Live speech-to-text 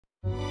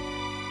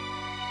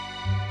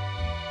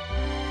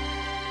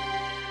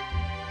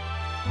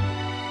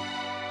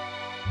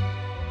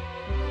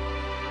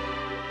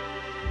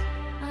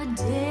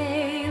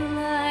day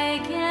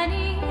like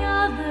any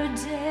other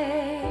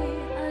day,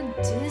 a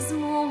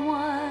dismal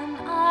one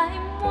I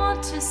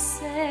want to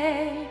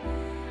say,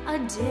 a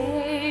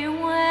day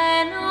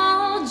when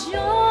all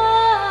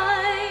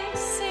joy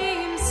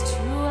seems to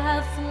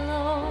have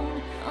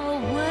flown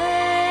away.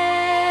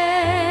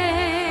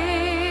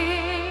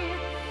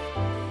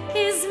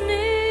 Is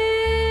misery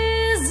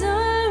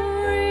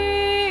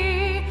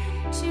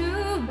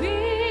to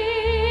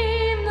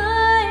be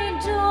my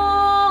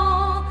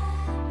dole?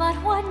 But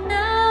what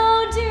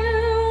now do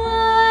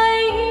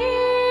I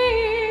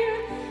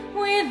hear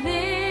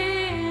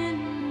within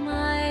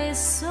my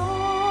soul?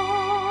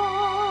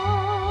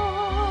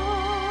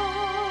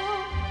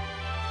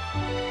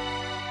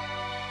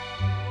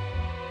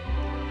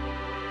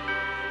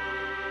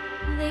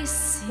 They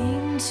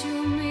sing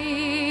to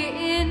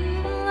me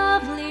in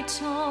lovely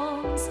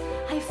tones,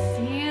 I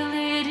feel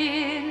it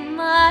in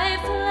my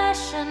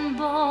flesh and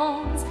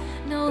bones.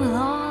 No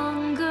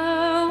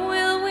longer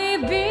will we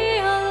be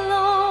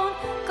alone,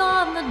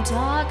 gone the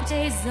dark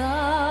days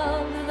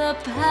of the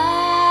past,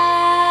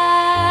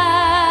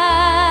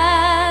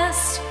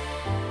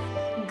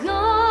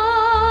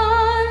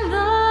 gone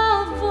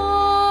the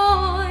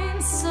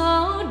void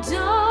so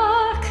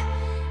dark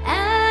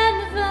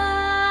and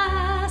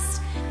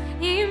vast.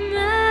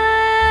 Emmanuel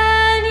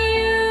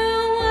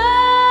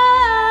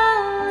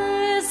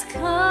is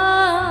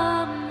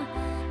come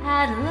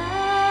at last.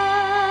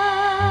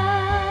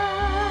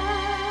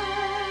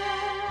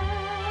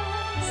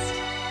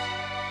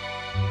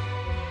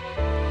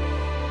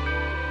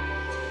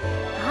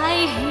 I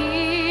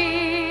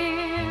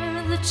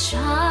hear the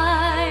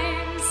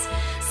chimes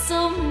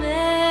so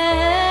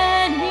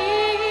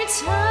many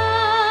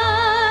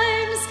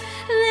times,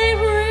 they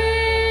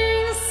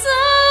ring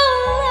so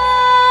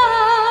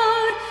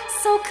loud,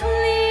 so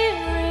clear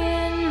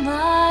in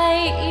my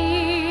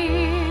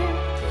ear,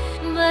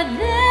 but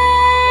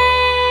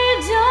they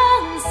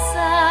don't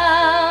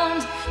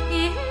sound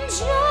in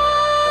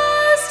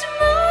just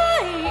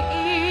my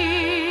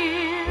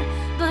ear,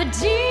 but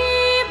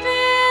deep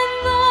in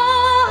the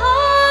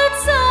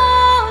hearts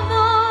of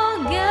all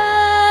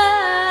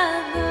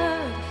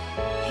gathered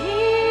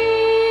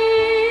here.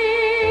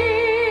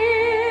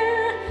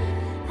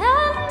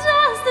 And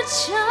as the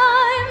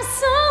chimes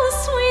so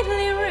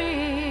sweetly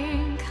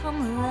ring, come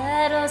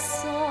let us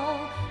all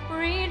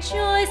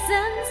rejoice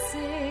and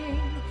sing,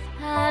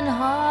 and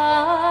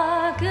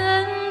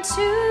hearken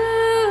to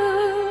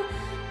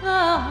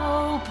the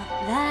hope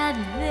that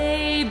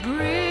they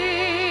bring.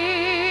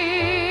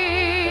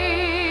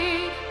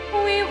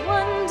 We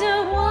wonder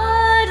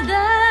what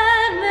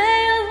that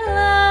may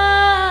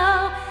allow,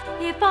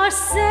 if our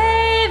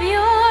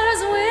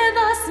Savior's with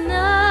us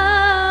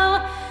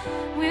now.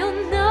 We'll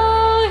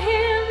know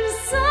Him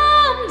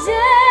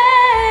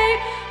someday,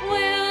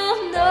 we'll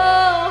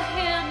know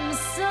Him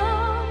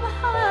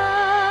somehow.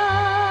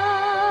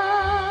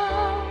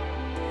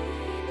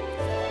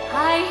 I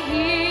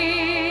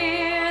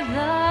hear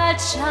the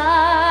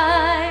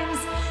chimes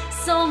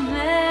so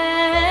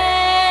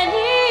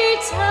many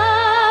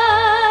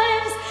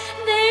times,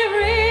 they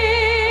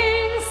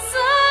ring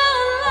so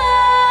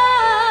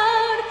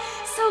loud,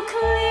 so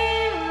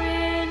clear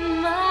in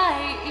my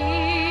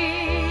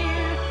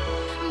ear,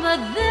 but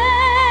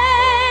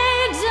they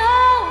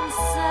don't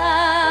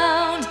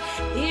sound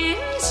in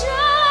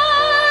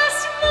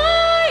just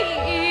my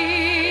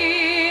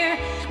ear,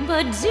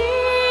 but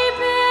deep